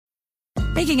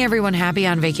Making everyone happy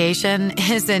on vacation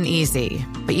isn't easy,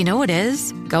 but you know what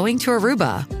is? Going to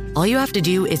Aruba. All you have to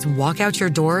do is walk out your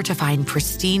door to find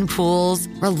pristine pools,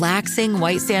 relaxing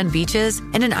white sand beaches,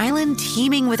 and an island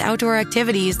teeming with outdoor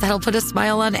activities that'll put a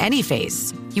smile on any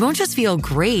face. You won't just feel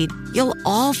great, you'll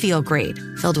all feel great,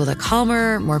 filled with a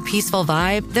calmer, more peaceful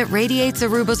vibe that radiates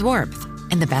Aruba's warmth.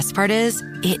 And the best part is,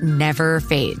 it never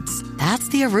fades. That's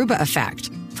the Aruba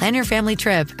effect. Plan your family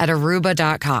trip at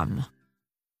Aruba.com.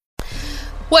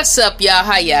 What's up, y'all?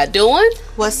 How y'all doing?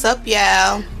 What's up,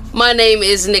 y'all? My name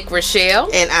is Nick Rochelle.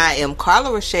 And I am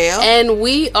Carla Rochelle. And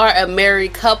we are a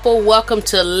married couple. Welcome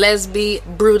to Lesbi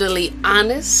Brutally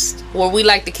Honest, where we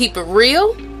like to keep it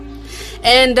real.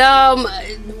 And how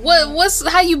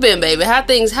you been, baby? How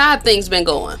have things been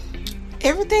going?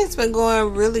 Everything's been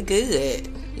going really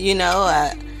good. You know,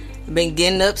 I've been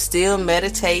getting up, still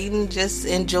meditating, just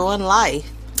enjoying life.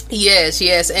 Yes,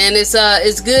 and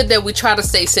it's good that we try to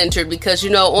stay centered because, you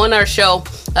know, on our show,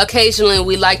 occasionally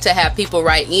we like to have people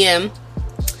write in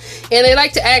and they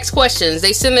like to ask questions.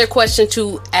 They send their question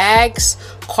to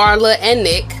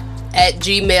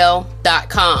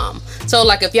askcarlaandnick@gmail.com. So,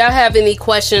 like, if y'all have any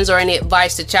questions or any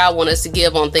advice that y'all want us to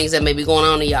give on things that may be going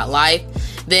on in y'all life,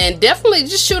 then definitely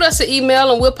just shoot us an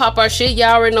email and we'll pop our shit.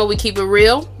 Y'all already know we keep it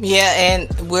real. Yeah, and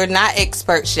we're not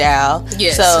experts, y'all.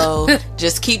 Yes. So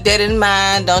just keep that in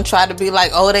mind. Don't try to be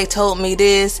like, oh, they told me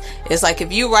this. It's like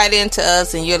if you write into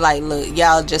us and you're like, look,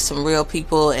 y'all just some real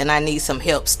people and I need some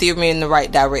help. Steer me in the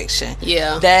right direction.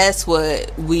 Yeah. That's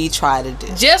what we try to do.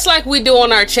 Just like we do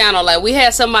on our channel. Like, we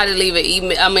had somebody leave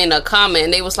a comment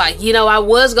and they was like, you know, I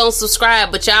was gonna subscribe,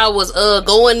 but y'all was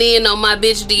going in on my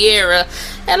bitch De'Ara.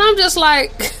 And I'm just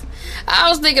like, I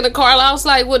was thinking of Carla, I was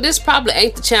like, well, this probably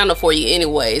ain't the channel for you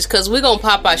anyways, because we're going to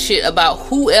pop our shit about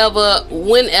whoever,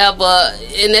 whenever,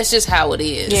 and that's just how it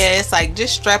is. Yeah, it's like,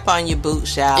 just strap on your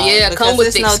boots, y'all. Yeah, come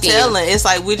with thick skin. It's no telling. It's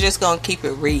like, we're just going to keep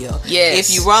it real. Yes.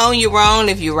 If you're wrong, you're wrong.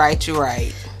 If you're right, you're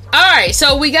right. Alright,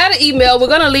 so we got an email. We're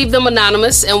going to leave them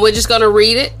anonymous, and we're just going to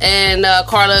read it. And,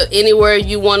 Carla, anywhere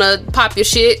you want to pop your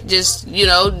shit, just, you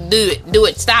know, do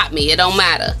it. Stop me. It don't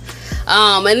matter.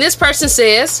 And this person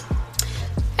says,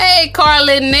 hey,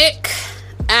 Carla and Nick,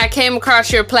 I came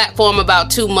across your platform about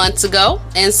 2 months ago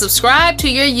and subscribed to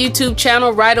your YouTube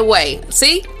channel right away.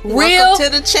 See? Welcome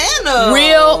to the channel.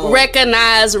 Real,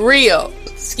 recognize real.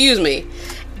 Excuse me.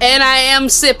 And I am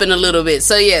sipping a little bit.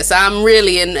 So, yes, I'm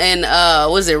really in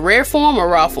was it rare form or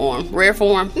raw form? Rare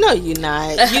form? No, you're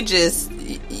not.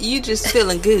 You just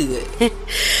feeling good.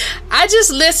 I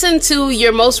just listened to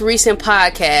your most recent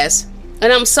podcast.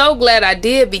 And I'm so glad I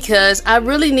did because I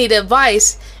really need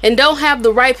advice and don't have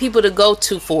the right people to go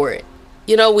to for it.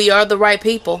 You know, we are the right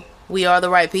people. We are the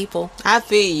right people. I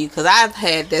feel you because I've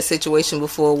had that situation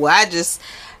before where I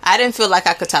didn't feel like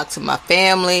I could talk to my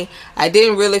family. I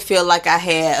didn't really feel like I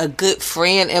had a good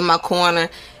friend in my corner.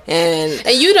 And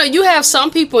you know, you have some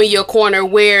people in your corner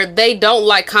where they don't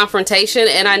like confrontation,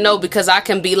 and I know because I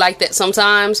can be like that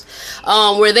sometimes,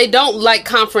 where they don't like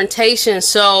confrontation.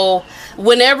 So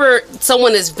whenever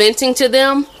someone is venting to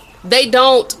them, they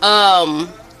don't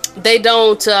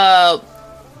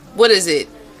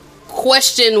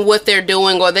question what they're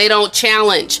doing, or they don't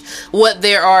challenge what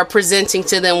they are presenting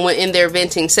to them in their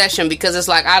venting session, because it's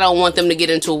like, I don't want them to get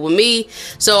into it with me,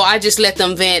 so I just let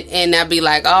them vent and I'll be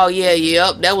like, oh yeah,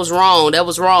 yep, that was wrong,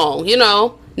 you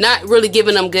know, not really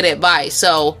giving them good advice.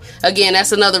 So again,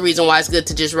 that's another reason why it's good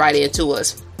to just write into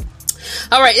us.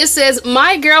 All right, it says,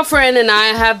 my girlfriend and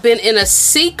I have been in a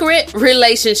secret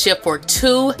relationship for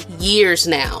 2 years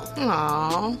now.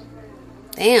 Aww.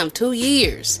 Damn, 2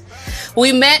 years.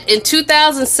 We met in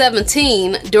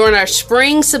 2017 during our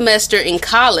spring semester in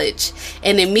college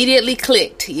and immediately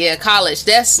clicked. Yeah, college.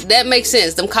 That makes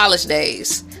sense. Them college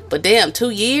days. But damn,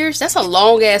 2 years? That's a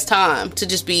long ass time to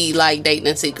just be like dating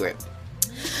in secret.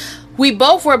 We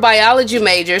both were biology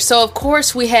majors, so of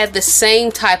course we had the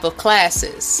same type of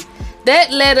classes.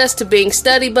 That led us to being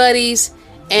study buddies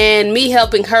and me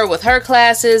helping her with her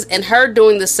classes and her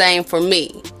doing the same for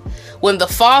me. When the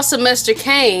fall semester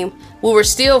came, we were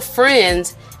still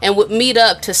friends and would meet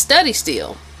up to study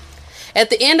still.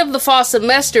 At the end of the fall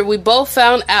semester, we both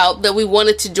found out that we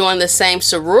wanted to join the same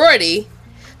sorority,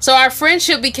 so our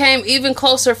friendship became even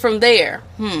closer from there.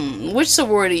 Which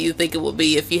sorority you think it would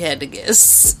be if you had to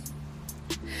guess?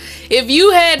 If you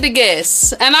had to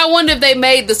guess, and I wonder if they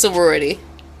made the sorority.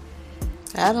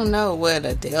 I don't know what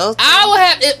a Delta. I would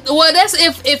have. That's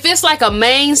if it's like a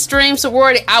mainstream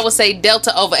sorority, I would say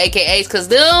Delta over AKAs, because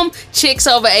them chicks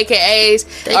over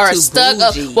AKAs They are too stuck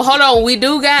bougie. up. Well, hold on, we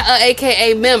do got a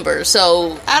AKA member,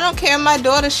 so I don't care. My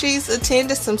daughter, she's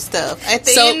attended some stuff. At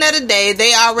the So- end of the day,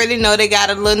 they already know they got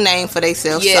a little name for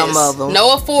themselves. yes. Some of them.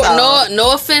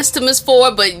 No offense to Miss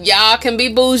Ford, but y'all can be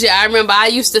bougie. I remember I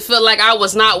used to feel like I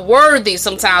was not worthy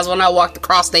sometimes when I walked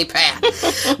across their path.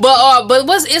 but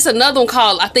it's another one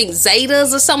called, I think,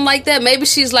 Zetas or something like that. Maybe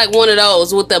she's like one of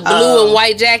those with the blue and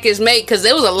white jackets made, because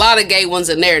there was a lot of gay ones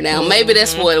in there now. Maybe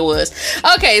that's what it was.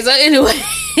 Okay, so anyway,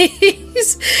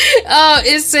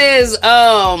 it says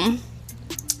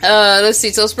let's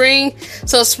see. So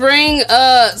spring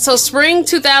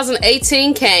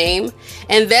 2018 came,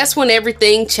 and that's when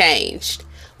everything changed.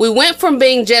 We went from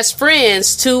being just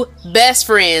friends to best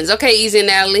friends. Okay, easy,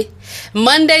 Natalie.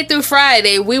 Monday through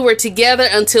Friday, we were together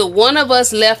until one of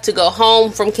us left to go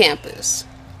home from campus.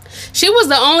 She was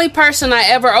the only person I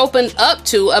ever opened up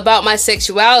to about my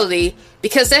sexuality,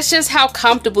 because that's just how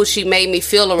comfortable she made me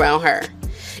feel around her.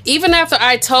 Even after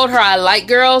I told her I liked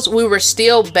girls, we were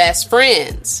still best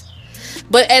friends.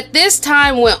 But as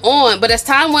time went on,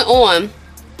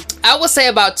 I would say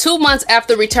about 2 months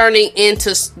after returning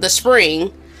into the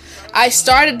spring, I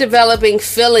started developing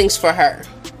feelings for her.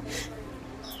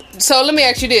 So let me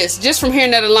ask you this, just from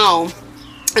hearing that alone,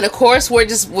 and of course we're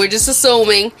just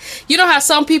assuming, you know how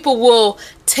some people will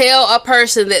tell a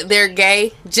person that they're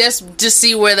gay just to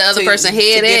see where the other person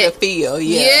head to get at. a feel,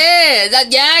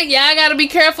 I gotta be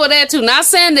careful of that too. Not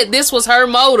saying that this was her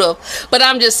motive, but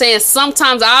I'm just saying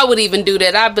sometimes I would even do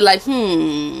that. I'd be like,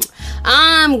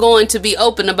 I'm going to be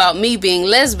open about me being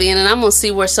lesbian, and I'm gonna see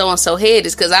where so and so head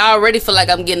is, because I already feel like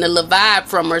I'm getting a little vibe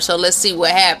from her. So let's see what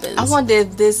happens. I wonder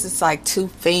if this is like two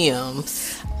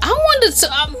films. I wonder to,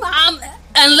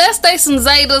 unless they some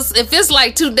Zetas, if it's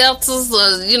like two Deltas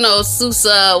or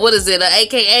Susa, what is it?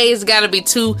 AKA, it's got to be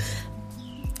two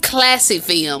classy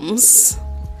films.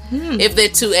 If they're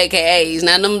two AKAs,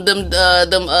 now them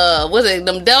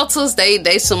Deltas,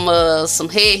 they some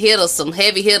head hitters, some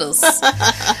heavy hitters. All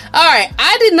right,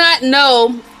 I did not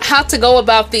know how to go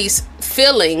about these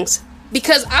feelings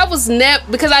because I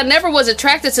never was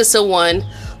attracted to someone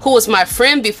who was my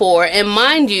friend before, and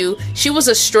mind you, she was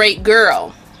a straight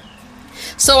girl.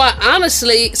 So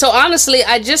honestly,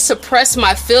 I just suppressed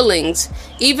my feelings,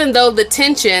 even though the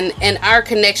tension and our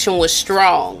connection was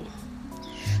strong.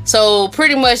 So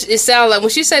pretty much, it sounded like when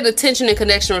she said the tension and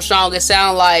connection were strong, it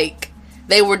sounded like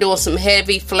they were doing some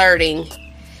heavy flirting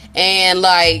and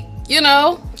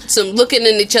some looking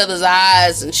in each other's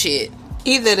eyes and shit.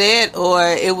 Either that, or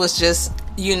it was just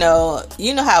you know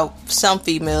how some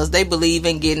females, they believe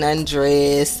in getting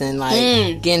undressed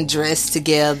and getting dressed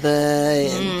together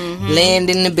and laying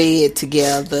in the bed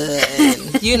together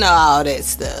and all that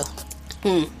stuff.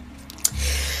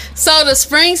 So the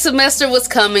spring semester was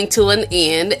coming to an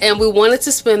end, and we wanted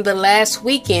to spend the last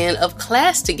weekend of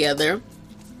class together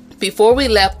before we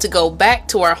left to go back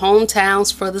to our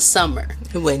hometowns for the summer.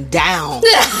 It went down.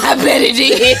 I bet it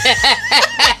did.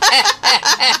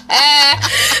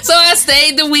 So I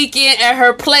stayed the weekend at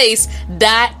her place. ...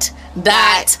 Okay,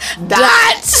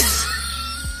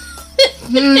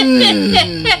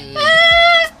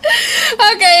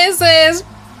 it says,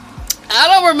 I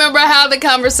don't remember how the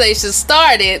conversation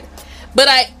started, but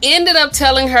I ended up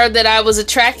telling her that I was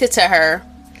attracted to her,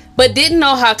 but didn't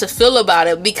know how to feel about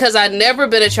it because I'd never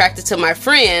been attracted to my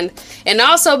friend, and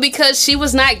also because she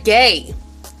was not gay.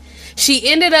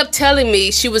 She ended up telling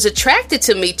me she was attracted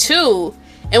to me too,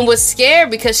 and was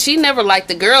scared because she never liked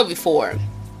the girl before.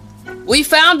 We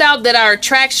found out that our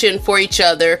attraction for each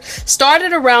other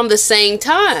started around the same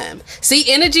time.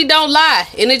 See, energy don't lie.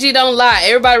 Energy don't lie.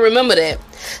 Everybody remember that.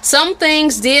 Some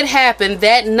things did happen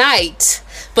that night,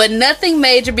 but nothing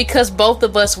major because both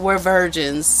of us were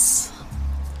virgins.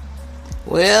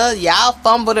 Well, y'all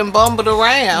fumbled and bumbled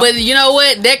around. But you know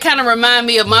what? That kind of reminded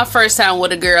me of my first time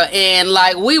with a girl, and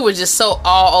we were just so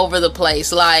all over the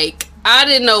place. I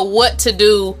didn't know what to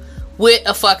do with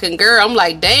a fucking girl. I'm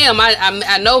like, damn,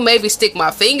 I know maybe stick my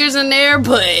fingers in there,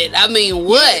 but I mean,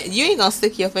 what? You ain't gonna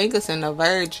stick your fingers in a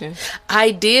virgin.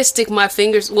 I did stick my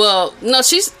fingers. Well, no,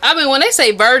 when they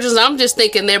say virgins, I'm just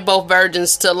thinking they're both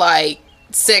virgins to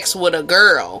sex with a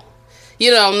girl.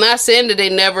 I'm not saying that they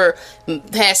never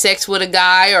had sex with a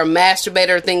guy or masturbated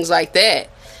or things like that.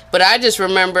 But I just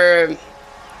remember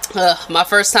my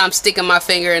first time sticking my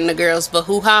finger in the girl's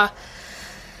bahoo-ha.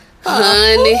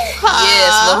 Honey, yes,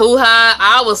 bahoo-ha.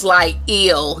 I was like,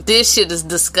 ew, this shit is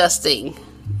disgusting.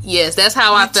 Yes, that's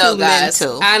how I felt, guys.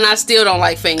 Mental. And I still don't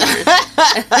like fingering.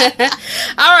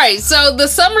 All right, so the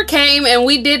summer came and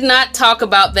we did not talk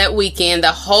about that weekend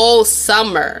the whole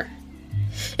summer.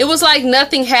 It was like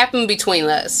nothing happened between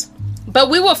us. But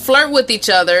we would flirt with each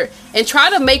other and try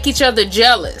to make each other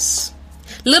jealous.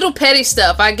 Little petty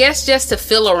stuff, I guess, just to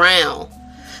feel around.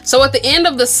 So at the end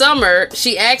of the summer,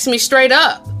 she asked me straight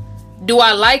up, do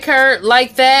I like her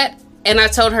like that? And I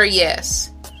told her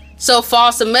yes. So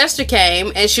fall semester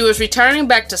came and she was returning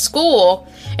back to school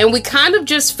and we kind of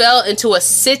just fell into a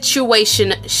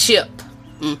situationship.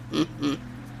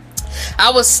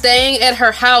 I was staying at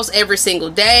her house every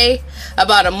single day.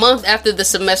 About a month after the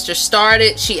semester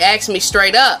started, she asked me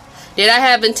straight up, did I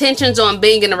have intentions on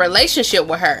being in a relationship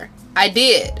with her? I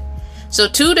did. So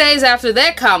 2 days after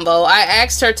that combo, I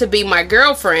asked her to be my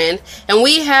girlfriend and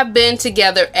we have been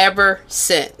together ever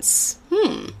since.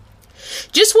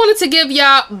 Just wanted to give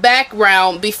y'all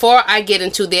background before I get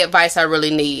into the advice I really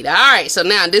need. All right, so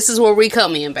now this is where we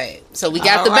come in, babe. So we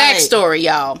got the backstory,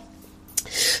 y'all.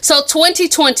 So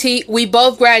 2020, we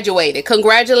both graduated.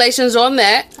 Congratulations on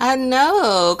that. I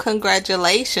know.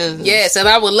 Congratulations. Yes, and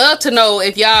I would love to know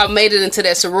if y'all made it into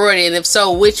that sorority, and if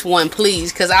so, which one,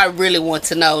 please, because I really want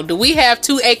to know. Do we have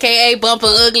two AKA bumping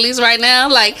uglies right now?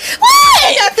 Like, what?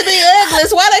 They got to be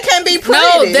uglies. Why they can't be pretty?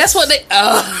 No, that's what they...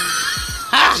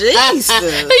 Jesus.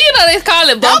 You know they call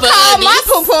it bumping uglies. Don't call my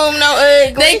poo-poo no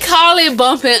ugly. They call it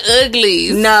bumping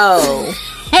uglies. No.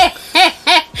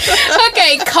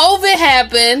 Okay, COVID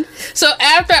happened. So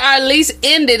after our lease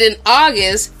ended in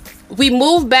August, we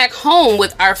moved back home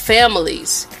with our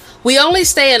families. We only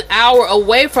stay an hour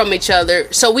away from each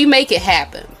other, so we make it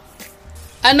happen.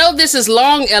 I know this is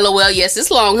long, LOL. Yes,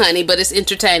 it's long, honey, but it's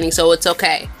entertaining, so it's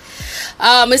okay.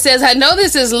 It says, I know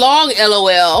this is long,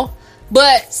 LOL,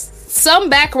 but some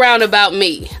background about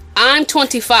me. I'm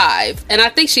 25, and I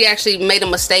think she actually made a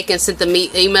mistake and sent the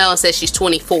email and said she's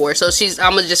 24. So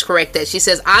I'm gonna just correct that. She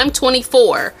says, I'm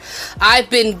 24. I've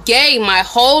been gay my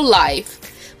whole life,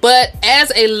 but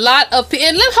as a lot of people,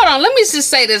 and hold on, let me just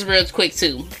say this real quick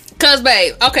too. Cause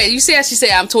babe, okay, you see how she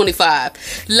said I'm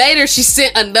 25. Later she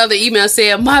sent another email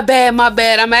saying, my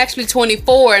bad, I'm actually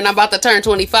 24 and I'm about to turn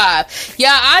 25.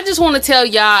 Yeah, I just want to tell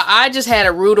y'all, I just had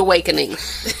a rude awakening.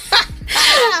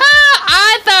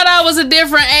 I thought I was a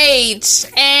different age,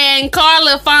 and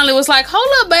Carla finally was like, hold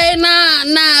up, babe,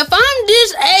 nah, if I'm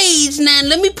this age, now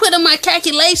let me put in my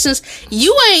calculations,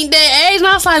 you ain't that age. And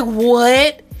I was like,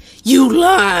 what? You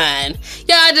lying.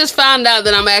 Yeah, I just found out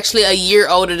that I'm actually a year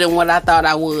older than what I thought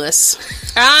I was.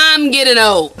 I'm getting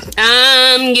old.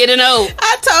 I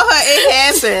told her it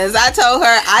happens. I told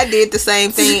her I did the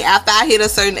same thing. After I hit a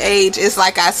certain age, it's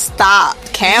like I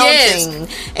stopped counting.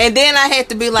 Yes. And then I had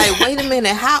to be like, wait a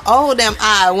minute, how old am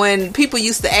I? When people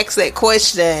used to ask that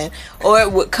question or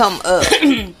it would come up.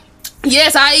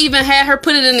 Yes, I even had her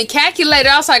put it in the calculator.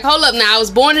 I was like, hold up now. I was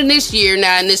born in this year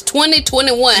now, and it's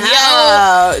 2021.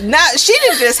 How old? No, she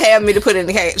didn't just have me to put it in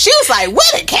the calculator. She was like,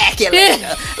 what a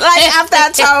calculator? Like, after I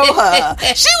told her.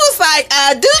 She was like,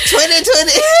 do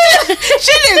 2020.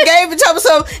 She just gave it to me.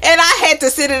 So, and I had to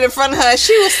sit it in front of her.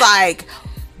 She was like,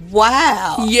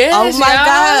 wow. Yes, oh, my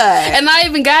God. And I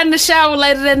even got in the shower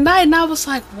later that night, and I was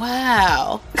like,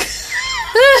 wow.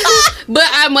 But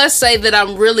I must say that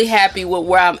I'm really happy with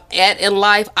where I'm at in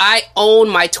life. I own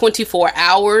my 24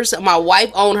 hours. My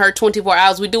wife owns her 24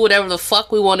 hours. We do whatever the fuck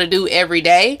we want to do every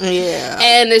day. Yeah.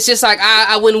 And it's just like,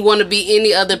 I wouldn't want to be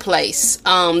any other place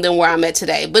than where I'm at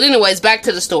today. But anyways, back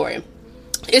to the story.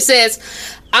 It says,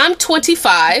 I'm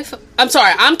 24,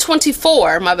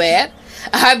 my bad.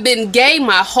 I've been gay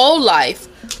my whole life.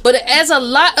 But as a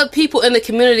lot of people in the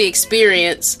community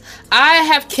experience, I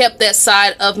have kept that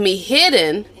side of me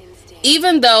hidden,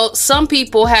 even though some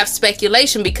people have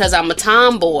speculation because I'm a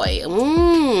tomboy.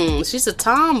 She's a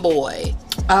tomboy.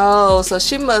 Oh, so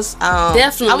she must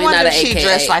definitely not an AKA. She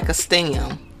dressed like a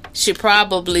STEM. She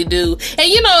probably do. And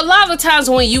you know, a lot of times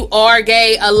when you are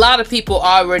gay, a lot of people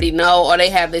already know or they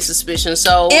have their suspicion.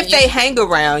 So if they hang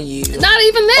around you, not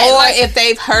even that, or like, if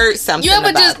they've heard something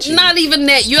about you. Not even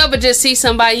that. You ever just see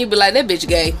somebody, you be like, that bitch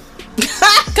gay.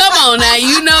 Come on now,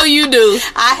 you know you do.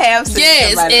 I have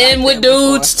seen somebody and like with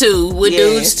dudes too.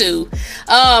 Dudes too.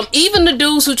 Even the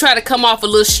dudes who try to come off a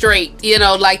little straight, you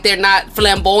know, like they're not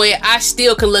flamboyant, I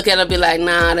still can look at them and be like,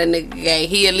 nah, that nigga gay.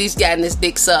 He at least gotten his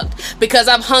dick sucked. Because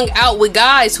I've hung out with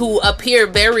guys who appear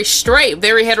very straight,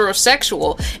 very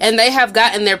heterosexual, and they have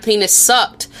gotten their penis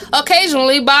sucked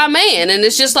occasionally by a man, and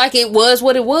it's just like it was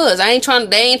what it was. They ain't trying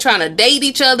to date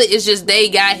each other. It's just they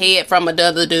got head from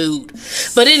another dude.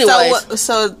 But anyway,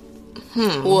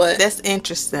 what? That's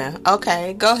interesting.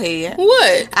 Okay, go ahead.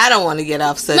 What? I don't want to get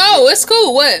off subject. No, it's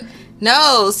cool. What?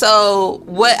 No, so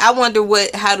what? I wonder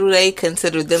how do they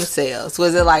consider themselves?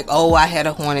 Was it like, oh, I had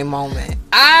a horny moment?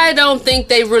 I don't think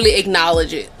they really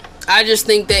acknowledge it. I just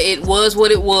think that it was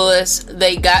what it was.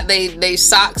 They got they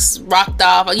socks rocked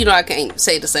off. You know, I can't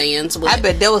say the sayings. But I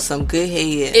bet there was some good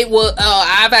head. It was.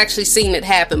 I've actually seen it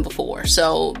happen before.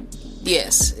 So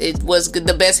yes, it was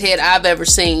the best head I've ever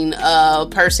seen a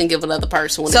person give another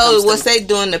person. So was they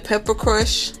doing the pepper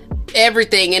crush?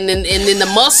 Everything, and then the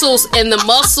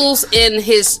muscles in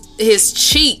his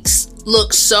cheeks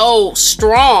look so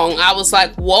strong. I was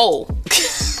like, whoa.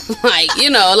 Like, you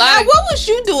know, like, now, what was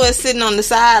you doing sitting on the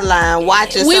sideline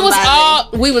watching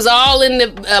somebody? We was all in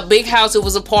the big house. It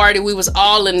was a party. We was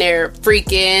all in there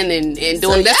freaking and doing.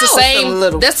 So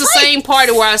that's the same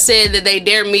party where I said that they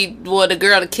dared me, the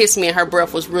girl to kiss me, and her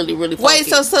breath was really, really funky. Wait,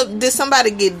 so did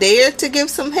somebody get dared to give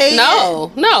some head?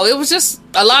 No, it was just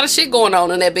a lot of shit going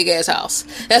on in that big ass house.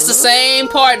 That's the same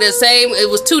party.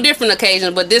 It was two different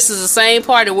occasions, but this is the same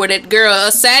party where that girl, a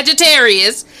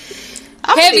Sagittarius,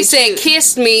 Heavyset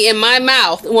kissed me in my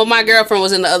mouth while my girlfriend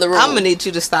was in the other room. I'm gonna need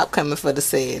you to stop coming for the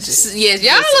Sag. Yes,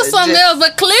 y'all are something else,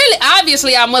 but clearly,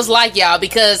 obviously, I must like y'all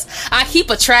because I keep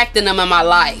attracting them in my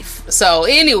life. So,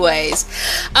 anyways,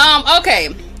 okay.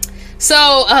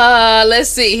 So, let's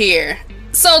see here.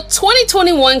 So,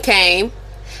 2021 came,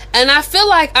 and I feel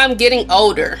like I'm getting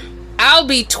older. I'll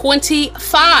be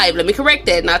 25. Let me correct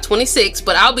that. Not 26,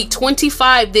 but I'll be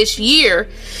 25 this year.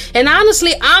 And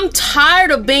honestly, I'm tired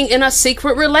of being in a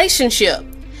secret relationship.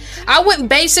 I went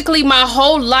basically my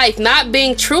whole life not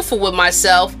being truthful with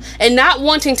myself and not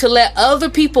wanting to let other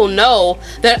people know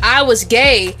that I was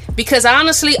gay because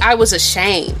honestly, I was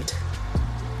ashamed.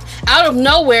 Out of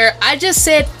nowhere, I just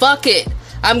said, fuck it.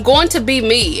 I'm going to be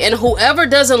me, and whoever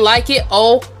doesn't like it,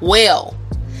 oh well.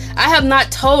 I have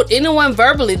not told anyone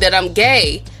verbally that I'm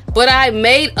gay, but I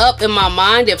made up in my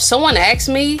mind if someone asks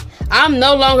me, I'm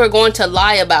no longer going to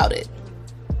lie about it.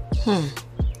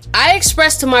 I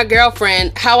expressed to my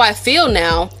girlfriend how I feel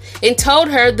now and told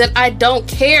her that I don't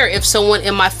care if someone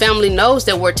in my family knows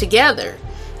that we're together.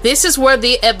 This is where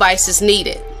the advice is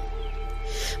needed.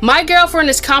 My girlfriend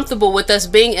is comfortable with us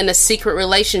being in a secret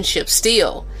relationship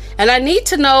still, and I need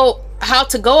to know how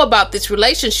to go about this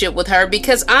relationship with her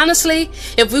because honestly,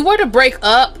 if we were to break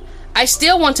up, I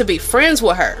still want to be friends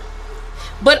with her.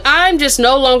 But I'm just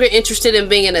no longer interested in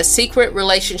being in a secret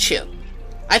relationship.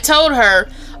 I told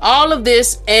her all of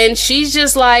this and she's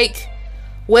just like,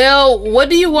 well,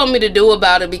 what do you want me to do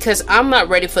about it? Because I'm not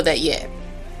ready for that yet.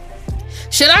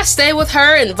 Should I stay with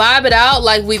her and vibe it out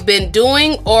like we've been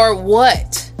doing or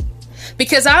what?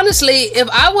 Because honestly, if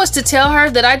I was to tell her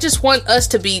that I just want us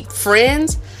to be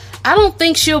friends, I don't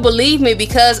think she'll believe me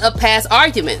because of past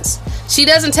arguments. She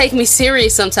doesn't take me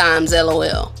serious sometimes,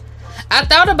 LOL. I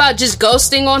thought about just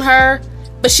ghosting on her,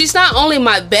 but she's not only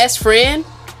my best friend,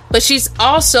 but she's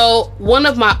also one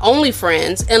of my only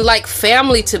friends and like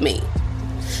family to me.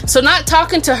 So not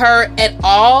talking to her at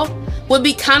all would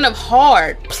be kind of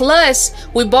hard. Plus,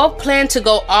 we both plan to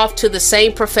go off to the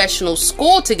same professional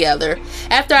school together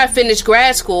after I finish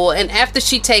grad school and after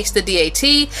she takes the DAT,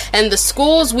 and the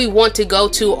schools we want to go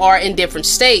to are in different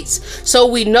states, so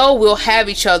we know we'll have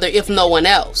each other if no one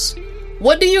else.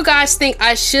 What do you guys think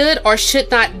I should or should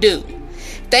not do?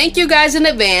 Thank you guys in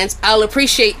advance. I'll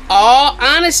appreciate all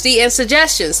honesty and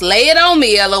suggestions. Lay it on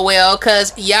me, LOL,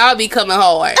 because y'all be coming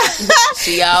hard.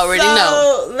 She already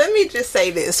know. Let me just say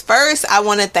this. First, I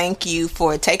want to thank you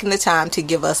for taking the time to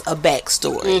give us a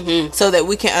backstory so that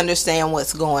we can understand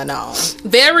what's going on.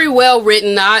 Very well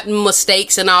written, not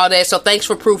mistakes and all that. So thanks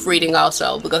for proofreading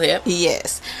also. But go ahead.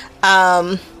 Yes.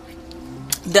 The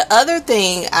other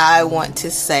thing I want to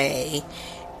say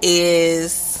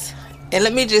is... And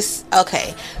let me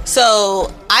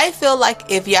so I feel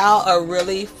like if y'all are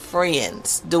really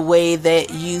friends the way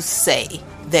that you say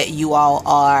that you all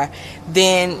are,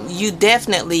 then you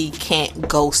definitely can't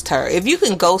ghost her. If you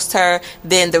can ghost her,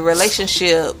 then the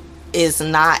relationship is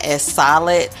not as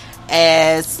solid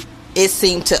as it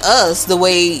seemed to us the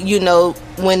way, you know,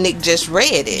 when Nick just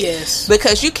read it. Yes.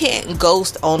 Because you can't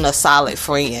ghost on a solid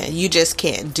friend. You just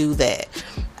can't do that.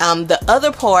 The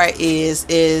other part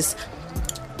is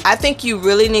I think you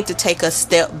really need to take a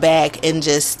step back and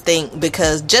just think,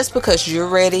 because just because you're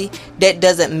ready, that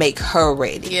doesn't make her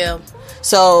ready. Yeah.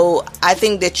 So I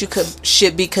think that you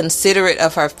should be considerate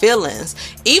of her feelings.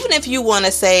 Even if you want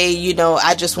to say, you know,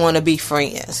 I just want to be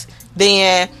friends,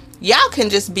 then y'all can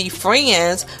just be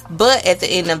friends, but at the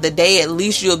end of the day, at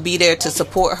least you'll be there to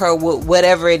support her with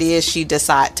whatever it is she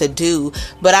decide to do.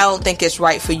 But I don't think it's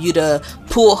right for you to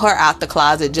pull her out the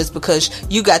closet just because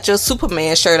you got your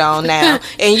Superman shirt on now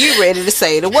and you ready to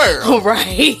save the world.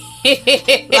 Right.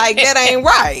 Like, that ain't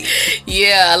right.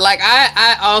 Yeah, like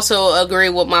I also agree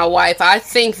with my wife. I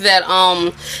think that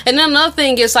and then another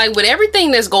thing is, like, with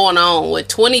everything that's going on with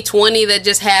 2020 that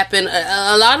just happened,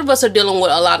 a lot of us are dealing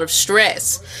with a lot of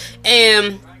stress,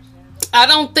 and I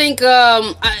don't think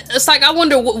it's like, I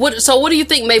wonder what do you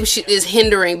think maybe is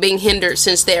being hindered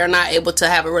since they are not able to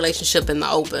have a relationship in the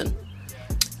open?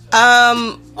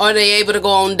 Are they able to go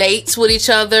on dates with each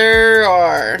other,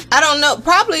 or I don't know.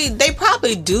 They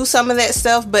probably do some of that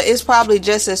stuff, but it's probably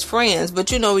just as friends. But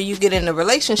when you get in a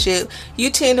relationship, you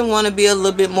tend to want to be a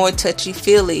little bit more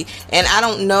touchy-feely, and I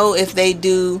don't know if they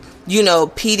do,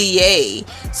 PDA.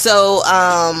 So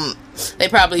they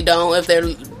probably don't if they're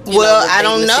I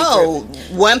don't know.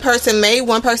 One person may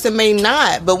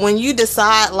not. But when you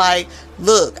decide, like,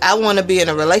 look, I want to be in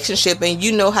a relationship, and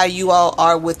you know how you all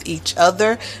are with each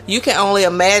other, you can only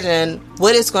imagine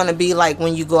what it's going to be like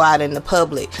when you go out in the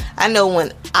public. I know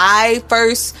when I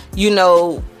first,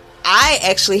 I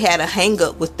actually had a hang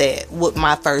up with that with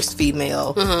my first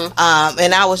female. Mm-hmm.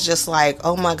 And I was just like,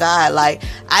 oh my God, like,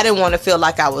 I didn't want to feel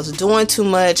like I was doing too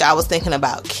much. I was thinking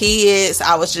about kids.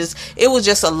 It was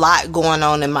just a lot going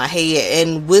on in my head.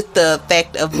 And with the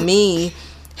fact of me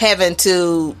having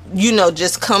to,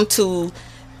 just come to,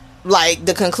 like,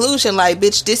 the conclusion, like,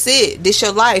 bitch, this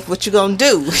your life, what you gonna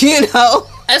do?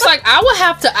 It's like, I would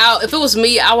have to if it was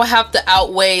me, I would have to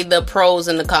outweigh the pros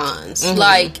and the cons. Mm-hmm.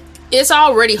 Like, it's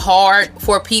already hard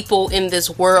for people in this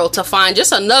world to find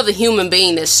just another human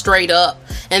being that's straight up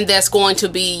and that's going to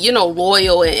be,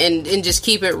 loyal and just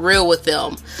keep it real with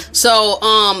them. So,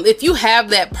 if you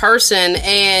have that person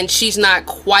and she's not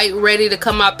quite ready to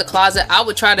come out the closet, I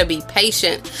would try to be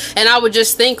patient. And I would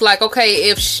just think, like, okay,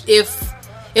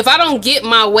 if I don't get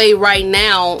my way right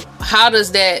now, how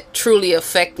does that truly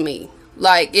affect me?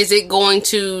 Like, is it going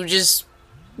to just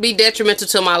be detrimental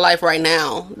to my life right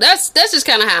now? That's just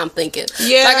kind of how I'm thinking.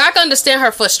 Yeah, like, I can understand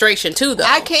her frustration too, though.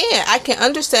 I can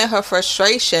understand her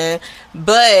frustration,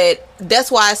 but that's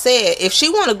why I said, if she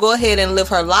want to go ahead and live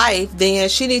her life, then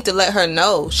she need to let her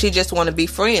know she just want to be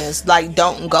friends. Like,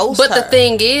 don't ghost her. But the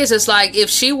thing is, it's like, if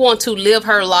she want to live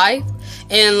her life,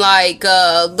 and, like,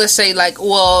 let's say, like,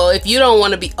 well, if you don't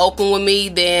want to be open with me,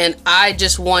 then I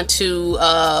just want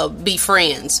to be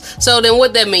friends. So then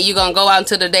what that mean? You gonna go out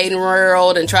into the dating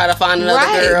world and try to find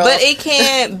another girl? But it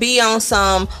can't be on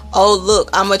some, oh, look,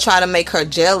 I'm gonna try to make her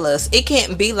jealous. It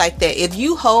can't be like that. If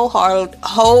you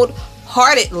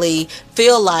wholeheartedly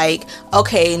feel like,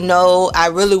 okay, no, I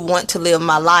really want to live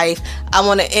my life, I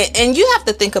want to, and you have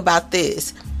to think about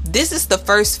this. This is the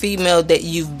first female that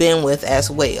you've been with as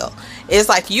well. It's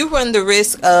like, you run the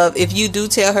risk of, if you do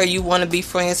tell her you want to be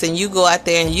friends and you go out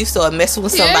there and you start messing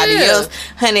with somebody else,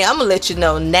 honey, I'm going to let you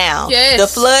know now. Yes. The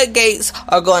floodgates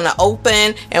are going to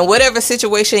open, and whatever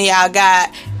situation y'all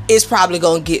got, it's probably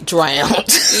going to get drowned.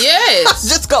 Yes. I'm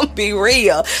just going to be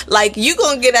real. Like, you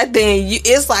going to get out there and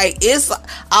it's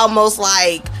almost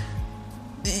like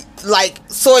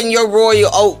sorting your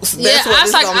royal oats. That's what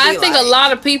it's gonna be like. I think a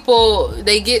lot of people,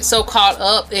 they get so caught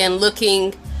up in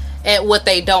looking at what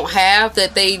they don't have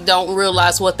that they don't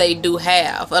realize what they do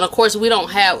have. And of course, we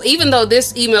don't have, even though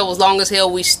this email was long as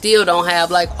hell, we still don't have,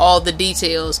 like, all the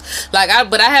details. But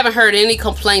I haven't heard any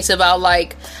complaints about,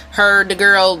 like, the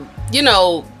girl,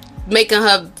 making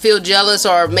her feel jealous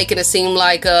or making it seem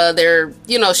like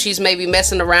she's maybe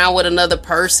messing around with another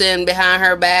person behind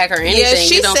her back or anything. Yeah,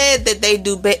 she said that they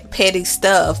do petty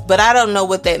stuff, but I don't know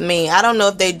what that means. I don't know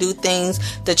if they do things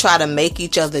to try to make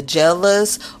each other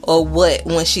jealous or what,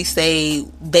 when she say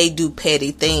they do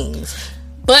petty things.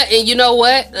 But, and you know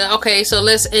what? Okay, so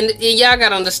and y'all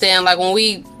gotta understand, like, when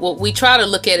we try to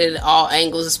look at it at all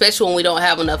angles, especially when we don't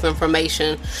have enough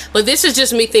information. But this is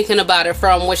just me thinking about it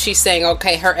from what she's saying,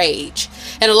 okay, her age.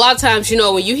 And a lot of times,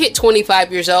 when you hit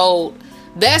 25 years old,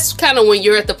 that's kind of when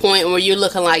you're at the point where you're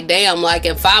looking like, damn, like,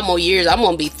 in 5 more years, I'm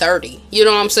going to be 30. You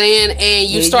know what I'm saying? And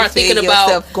you start thinking about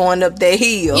yourself going up that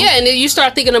hill. Yeah, and then you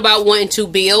start thinking about wanting to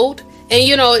build. And,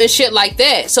 and shit like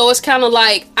that. So it's kind of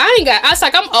like,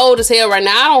 I'm old as hell right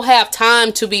now. I don't have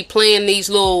time to be playing these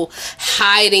little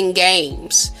hiding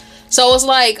games. So it's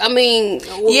like, I mean,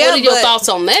 what are your thoughts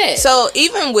on that? So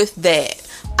even with that,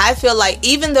 I feel like,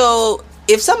 even though,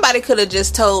 if somebody could have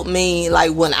just told me,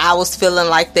 like, when I was feeling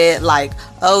like that, like,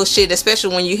 oh shit,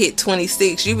 especially when you hit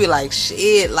 26, you be like,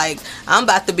 shit, like, I'm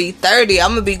about to be 30,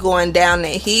 I'm gonna be going down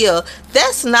that hill.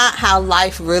 That's not how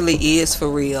life really is, for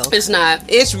real. It's not.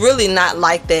 It's really not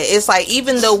like that. It's like,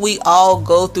 even though we all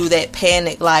go through that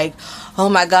panic, like, oh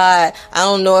my God, I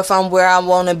don't know if I'm where I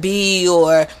want to be,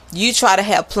 or you try to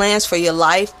have plans for your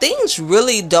life, things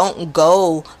really don't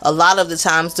go a lot of the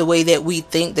times the way that we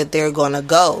think that they're going to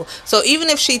go. So even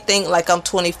if she think like I'm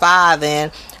 25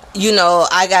 and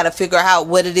I got to figure out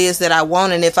what it is that I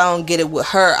want, and if I don't get it with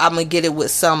her, I'm going to get it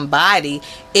with somebody.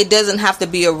 It doesn't have to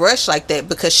be a rush like that,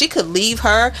 because she could leave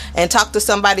her and talk to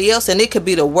somebody else, and it could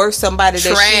be the worst somebody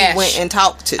that she went and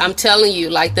talked to. I'm telling you,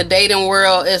 like, the dating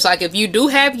world is like, if you do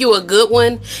have you a good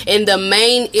one, and the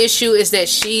main issue is that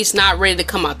she's not ready to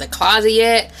come out the closet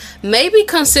yet, maybe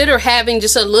consider having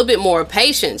just a little bit more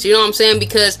patience. You know what I'm saying?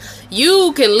 Because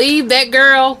you can leave that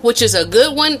girl, which is a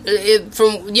good one,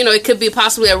 it could be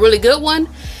possibly a really good one,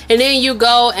 and then you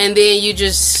go and then you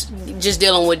just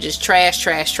dealing with just trash.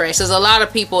 There's a lot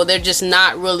of people, they're just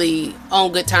not really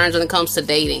on good terms when it comes to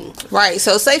dating. Right.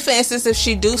 So say for instance, if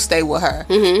she do stay with her,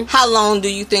 how long do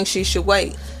you think she should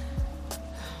wait?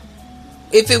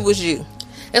 If it was you.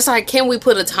 It's like, can we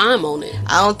put a time on it?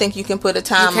 I don't think you can put a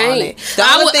time on it. The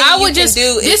only thing you can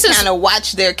do is kind of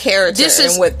watch their character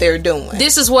and what they're doing.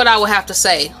 This is what I would have to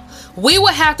say. We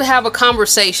would have to have a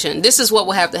conversation. This is what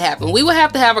would have to happen. We would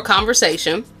have to have a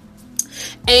conversation,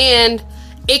 and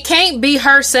it can't be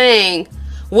her saying,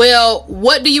 well,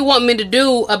 what do you want me to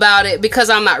do about it because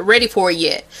I'm not ready for it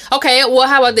yet? Okay, well,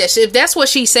 how about this? If that's what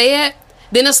she said,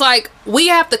 then it's like, we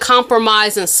have to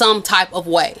compromise in some type of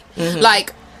way.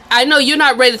 Like, I know you're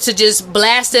not ready to just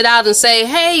blast it out and say,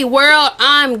 hey, world,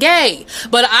 I'm gay.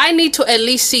 But I need to at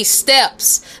least see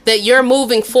steps that you're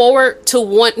moving forward to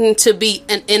wanting to be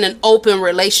in an open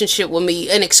relationship with me,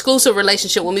 an exclusive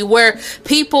relationship with me, where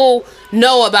people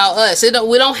know about us.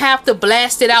 We don't have to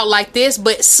blast it out like this,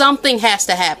 but something has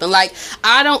to happen. Like,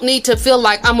 I don't need to feel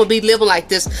like I'm going to be living like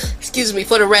this,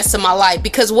 for the rest of my life.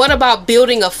 Because what about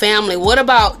building a family? What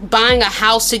about buying a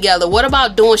house together? What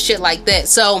about doing shit like that?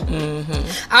 So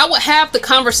I would have the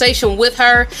conversation with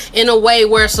her in a way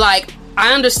where it's like,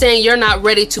 I understand you're not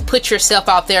ready to put yourself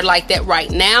out there like that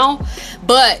right now,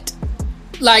 but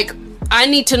like, I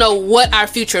need to know what our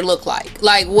future look like.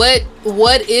 Like,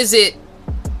 what is it?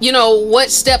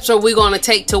 What steps are we going to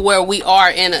take to where we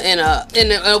are in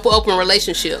an open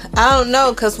relationship? I don't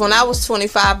know, because when I was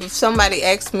 25, if somebody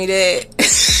asked me that,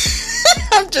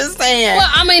 I'm just saying.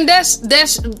 Well, I mean, that's.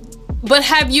 But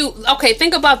have you? Okay,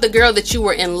 think about the girl that you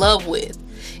were in love with.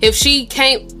 If she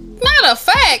came. Matter of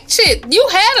fact, shit, you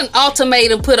had an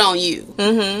ultimatum put on you,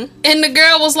 and the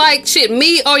girl was like, "Shit,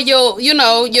 me or your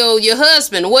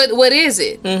husband? What is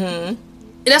it?"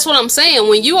 That's what I'm saying.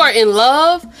 When you are in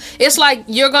love, it's like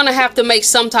you're going to have to make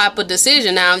some type of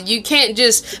decision. Now, you can't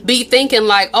just be thinking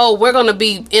like, oh, we're going to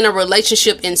be in a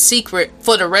relationship in secret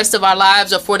for the rest of our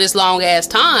lives or for this long ass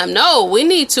time. No, we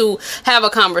need to have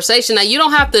a conversation. Now, you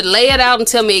don't have to lay it out and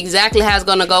tell me exactly how it's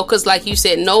going to go, because like you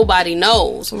said, nobody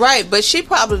knows. Right, but she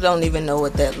probably don't even know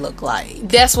what that look like.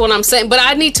 That's what I'm saying. But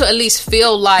I need to at least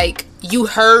feel like you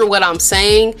heard what I'm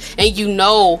saying, and you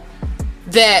know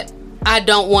that I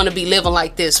don't want to be living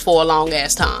like this for a long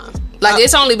ass time. Like,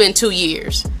 it's only been 2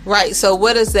 years. Right. So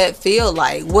what does that feel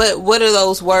like? What are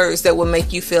those words that would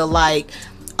make you feel like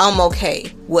I'm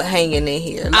okay with hanging in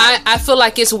here? Like, I feel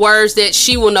like it's words that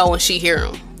she will know when she hear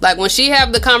them. Like, when she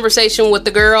have the conversation with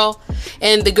the girl,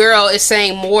 and the girl is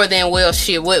saying more than, well,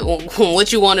 shit,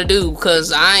 what you want to do,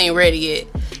 because I ain't ready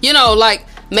yet. Like,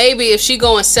 maybe if she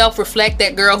go and self-reflect,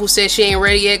 that girl who says she ain't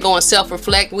ready yet, go and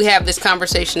self-reflect, we have this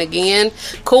conversation again.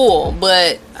 Cool.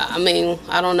 But, I mean,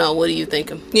 I don't know. What are you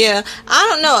thinking? Yeah, I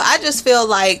don't know. I just feel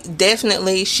like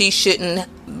definitely she shouldn't,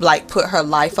 like, put her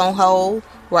life on hold,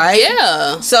 right?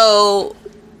 Yeah. So,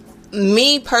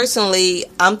 me personally,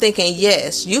 I'm thinking,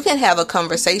 yes, you can have a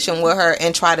conversation with her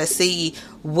and try to see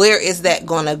where is that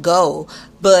going to go.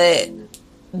 But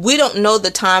we don't know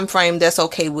the time frame that's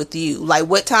okay with you. Like,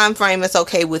 what time frame is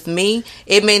okay with me,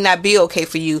 it may not be okay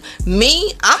for you.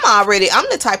 Me, I'm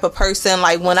the type of person,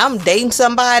 like, when I'm dating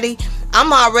somebody,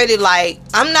 I'm already like,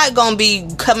 I'm not gonna be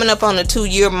coming up on the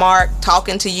 2-year mark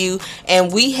talking to you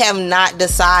and we have not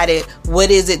decided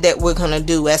what is it that we're gonna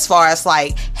do as far as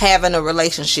like having a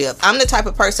relationship. I'm the type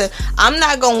of person, I'm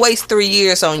not gonna waste 3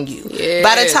 years on you. Yeah.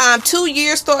 By the time 2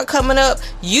 years start coming up,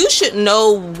 you should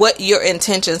know what your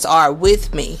intentions are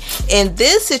with me. In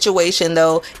this situation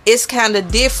though, it's kind of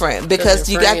different because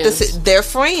you got they're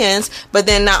friends, but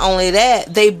then not only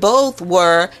that, they both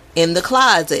were in the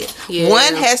closet. Yeah.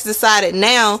 One has decided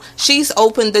now she's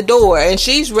opened the door and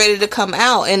she's ready to come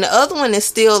out, and the other one is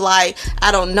still like,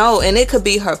 I don't know. And it could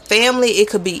be her family, it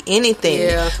could be anything.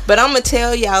 Yeah. But I'm gonna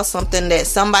tell y'all something that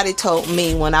somebody told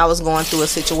me when I was going through a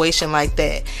situation like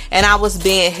that, and I was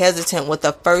being hesitant with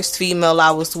the first female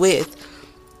I was with.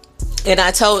 And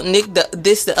I told Nick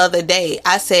this the other day.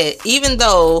 I said, even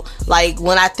though, like,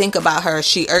 when I think about her,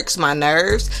 she irks my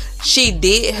nerves, she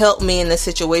did help me in a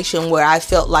situation where I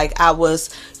felt like I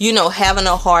was, having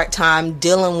a hard time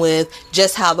dealing with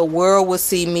just how the world would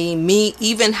see me,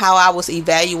 even how I was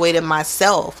evaluating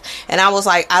myself. And I was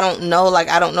like, I don't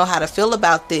know how to feel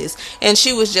about this. And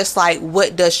she was just like,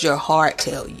 what does your heart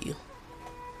tell you?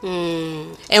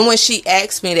 And when she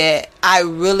asked me that, I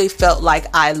really felt like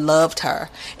I loved her,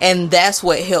 and that's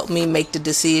what helped me make the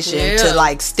decision to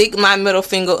like stick my middle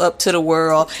finger up to the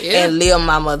world and live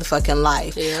my motherfucking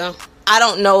life. I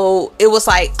don't know, it was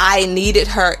like I needed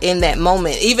her in that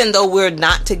moment, even though we're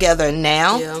not together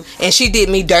now, and she did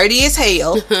me dirty as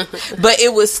hell. But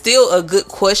it was still a good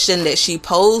question that she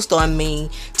posed on me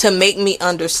to make me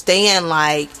understand,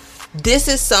 like, this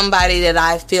is somebody that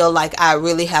I feel like I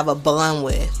really have a bond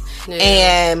with.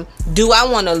 And do I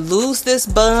want to lose this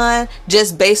bond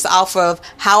just based off of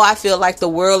how I feel like the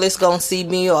world is going to see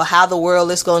me, or how the world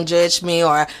is going to judge me,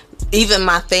 or even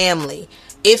my family?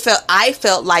 I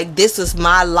felt like this is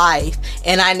my life,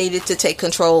 and I needed to take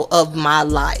control of my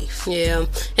life. Yeah.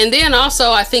 And then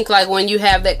also, I think, like, when you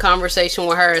have that conversation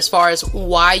with her as far as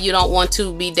why you don't want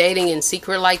to be dating in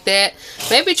secret like that,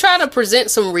 maybe try to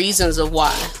present some reasons of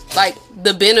why. Like,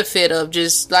 the benefit of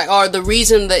just, like, or the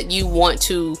reason that you want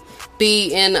to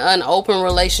be in an open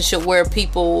relationship where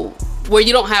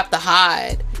you don't have to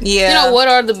hide. Yeah. What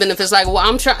are the benefits? Like,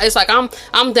 well, it's like,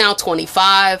 I'm down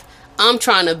 25. I'm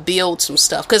trying to build some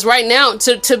stuff, because right now,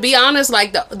 to be honest,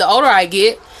 like, the older I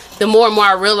get, the more and more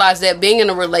I realize that being in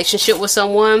a relationship with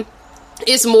someone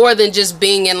is more than just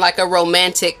being in like a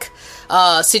romantic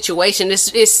situation.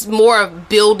 It's more of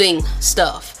building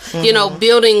stuff,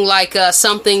 building like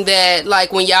something that,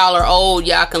 like, when y'all are old,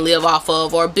 y'all can live off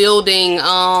of, or building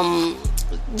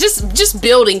just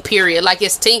building, period. Like,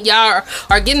 it's team, y'all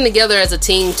are getting together as a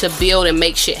team to build and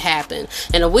make shit happen.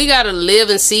 And if we gotta live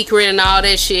in secret and all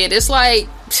that shit, it's like,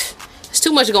 it's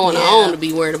too much going on to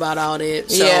be worried about all that.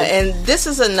 So. Yeah, and this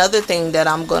is another thing that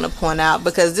I'm going to point out,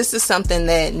 because this is something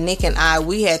that Nick and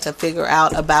we had to figure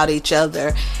out about each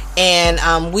other.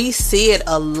 And we see it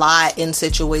a lot in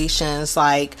situations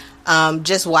like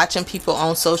just watching people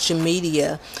on social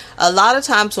media. A lot of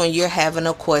times when you're having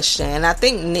a question, and I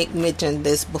think Nick mentioned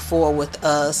this before with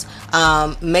us,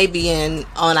 maybe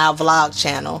on our vlog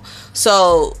channel.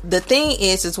 So the thing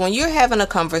is when you're having a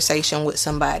conversation with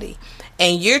somebody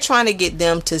and you're trying to get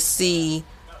them to see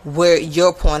where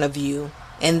your point of view,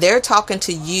 and they're talking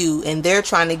to you and they're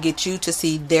trying to get you to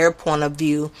see their point of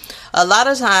view, a lot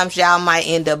of times y'all might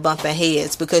end up bumping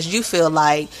heads, because you feel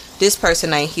like this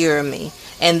person ain't hearing me,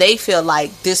 and they feel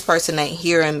like this person ain't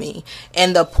hearing me.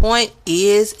 And the point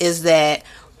is that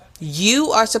you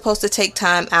are supposed to take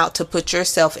time out to put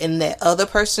yourself in that other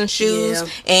person's shoes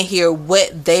and hear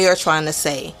what they are trying to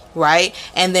say, right?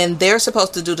 And then they're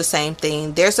supposed to do the same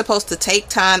thing. They're supposed to take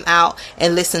time out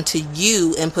and listen to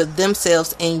you and put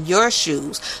themselves in your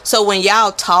shoes. So when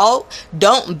y'all talk,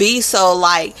 don't be so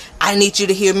like, I need you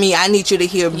to hear me, I need you to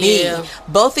hear me.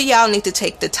 Both of y'all need to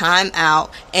take the time out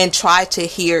and try to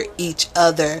hear each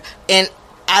other. And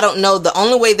I don't know, the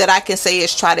only way that I can say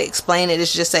is try to explain it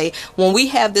is just say, when we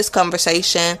have this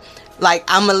conversation, like,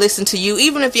 I'm gonna listen to you,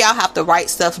 even if y'all have to write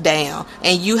stuff down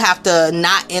and you have to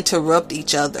not interrupt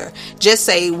each other. Just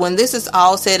say, when this is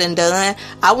all said and done,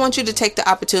 I want you to take the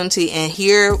opportunity and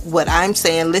hear what I'm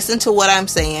saying, listen to what I'm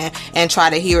saying, and try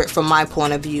to hear it from my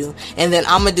point of view. And then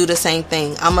I'm gonna do the same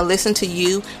thing. I'm gonna listen to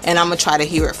you and I'm gonna try to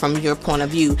hear it from your point of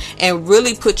view, and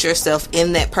really put yourself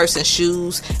in that person's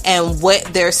shoes and what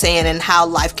they're saying and how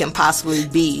life can possibly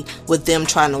be with them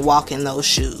trying to walk in those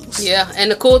shoes. Yeah,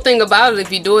 and the cool thing about it,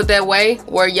 if you do it that way,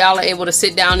 where y'all are able to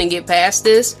sit down and get past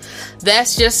this,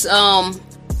 that's just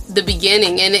the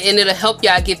beginning, and it'll help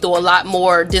y'all get through a lot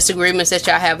more disagreements that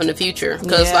y'all have in the future.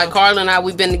 Because like Carla and I,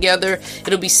 we've been together,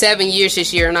 it'll be 7 years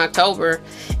this year in October,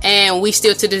 and we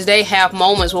still to this day have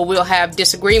moments where we'll have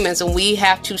disagreements, and we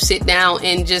have to sit down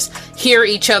and just hear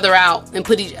each other out and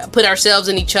put ourselves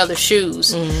in each other's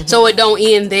shoes. So it don't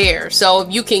end there. So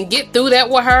if you can get through that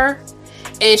with her,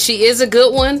 and she is a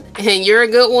good one, and you're a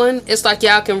good one, it's like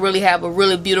y'all can really have a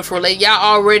really beautiful relationship.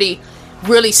 Y'all already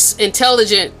really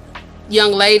intelligent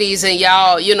young ladies, and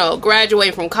y'all,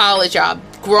 graduate from college, y'all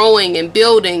growing and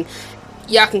building.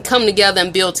 Y'all can come together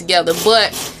and build together.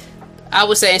 But I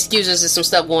would say, excuses, there's some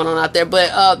stuff going on out there,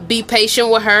 but be patient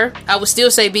with her. I would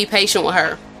still say be patient with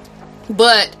her.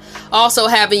 But also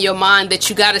have in your mind that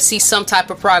you got to see some type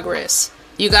of progress.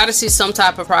 You got to see some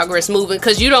type of progress moving,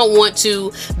 because you don't want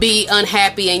to be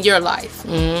unhappy in your life.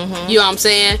 You know what I'm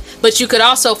saying? But you could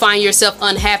also find yourself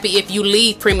unhappy if you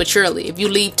leave prematurely, if you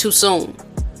leave too soon.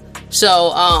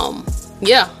 So,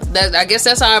 Yeah, I guess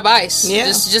that's our advice. Yeah.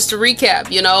 Just to recap,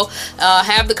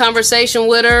 have the conversation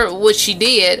with her, which she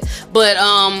did. But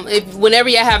whenever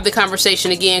you have the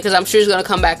conversation again, because I'm sure it's going to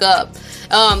come back up.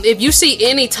 If you see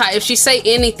if she say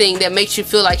anything that makes you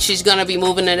feel like she's going to be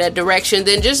moving in that direction,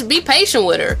 then just be patient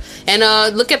with her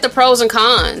and look at the pros and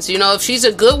cons. If she's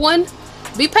a good one,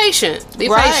 be patient. Be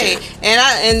patient.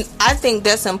 And I think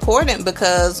that's important,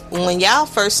 because when y'all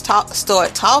first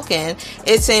start talking,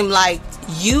 it seemed like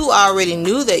you already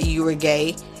knew that you were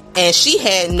gay, and she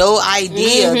had no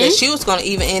idea that she was going to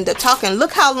even end up talking.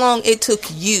 Look how long it took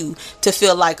you to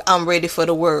feel like, I'm ready for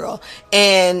the world.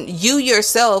 And you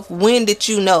yourself, when did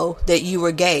you know that you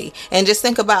were gay? And just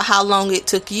think about how long it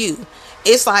took you.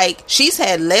 It's like she's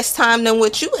had less time than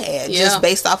what you had, just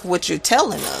based off of what you're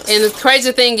telling us. And the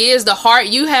crazy thing is, the heart,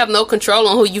 you have no control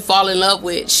on who you fall in love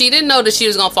with. She didn't know that she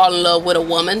was going to fall in love with a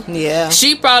woman. Yeah.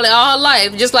 She probably all her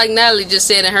life, just like Natalie just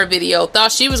said in her video,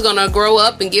 thought she was going to grow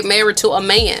up and get married to a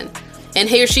man. And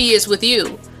here she is with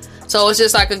you. So it's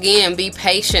just like, again, be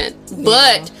patient.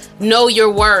 But know your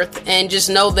worth, and just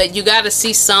know that you got to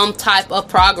see some type of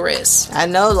progress. I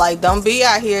know, like, don't be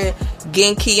out here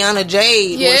getting Kiana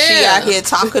Jade when she out here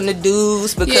talking to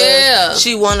dudes because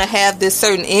she want to have this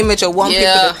certain image or want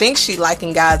people to think she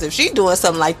liking guys. If she doing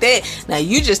something like that, now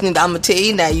you just need, I'm gonna tell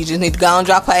you now, you just need to go and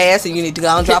drop her ass, and you need to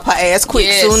go and drop her ass quick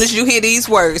as soon as you hear these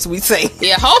words we say.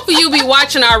 Yeah, hopefully you'll be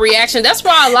watching our reaction. That's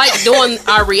why I like doing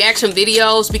our reaction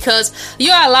videos, because you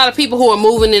got a lot of people who are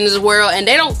moving in this world, and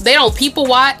they don't people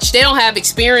watch. They don't have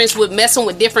experience with messing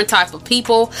with different type of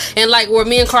people. And like where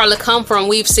me and Carla come from,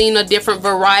 we've seen a different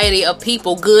variety of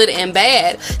people, good and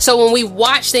bad. So when we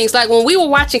watch things, like when we were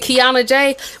watching Kiana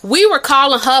J, we were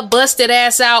calling her busted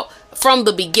ass out from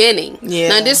the beginning.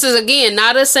 Now this is, again,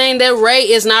 not us saying that Ray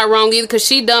is not wrong either, because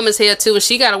she dumb as hell too, and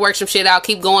she got to work some shit out,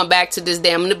 keep going back to this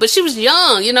damn, but she was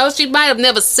young, she might have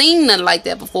never seen nothing like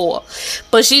that before,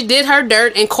 but she did her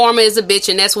dirt, and karma is a bitch,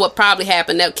 and that's what probably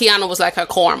happened. That Kiana was like her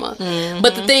karma.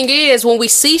 But the thing is, when we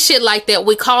see shit like that,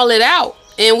 we call it out.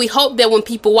 And we hope that when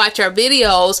people watch our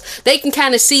videos, they can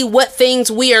kind of see what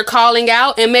things we are calling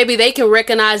out, and maybe they can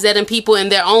recognize that in people in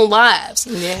their own lives.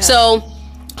 So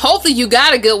hopefully you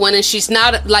got a good one, and she's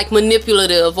not like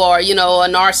manipulative or, a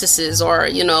narcissist or,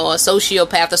 a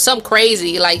sociopath or something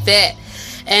crazy like that.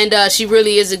 And she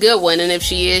really is a good one. And if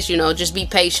she is, just be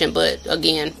patient. But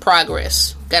again,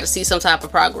 progress. Got to see some type of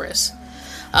progress.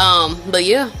 But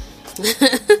yeah. Is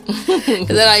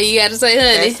that all you got to say,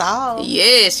 honey? That's all.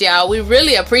 Yes, y'all. We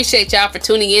really appreciate y'all for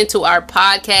tuning into our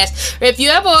podcast.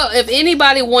 If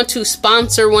anybody want to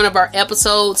sponsor one of our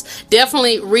episodes,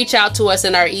 definitely reach out to us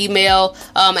in our email,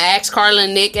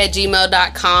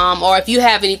 askcarlaandnick@gmail.com. Or if you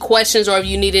have any questions or if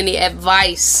you need any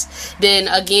advice, then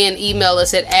again, email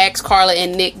us at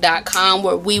askcarlaandnick.com,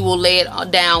 where we will lay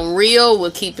it down real.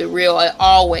 We'll keep it real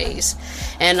always.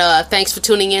 And thanks for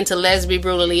tuning in to Let's Be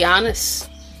Brutally Honest.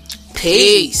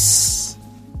 Peace.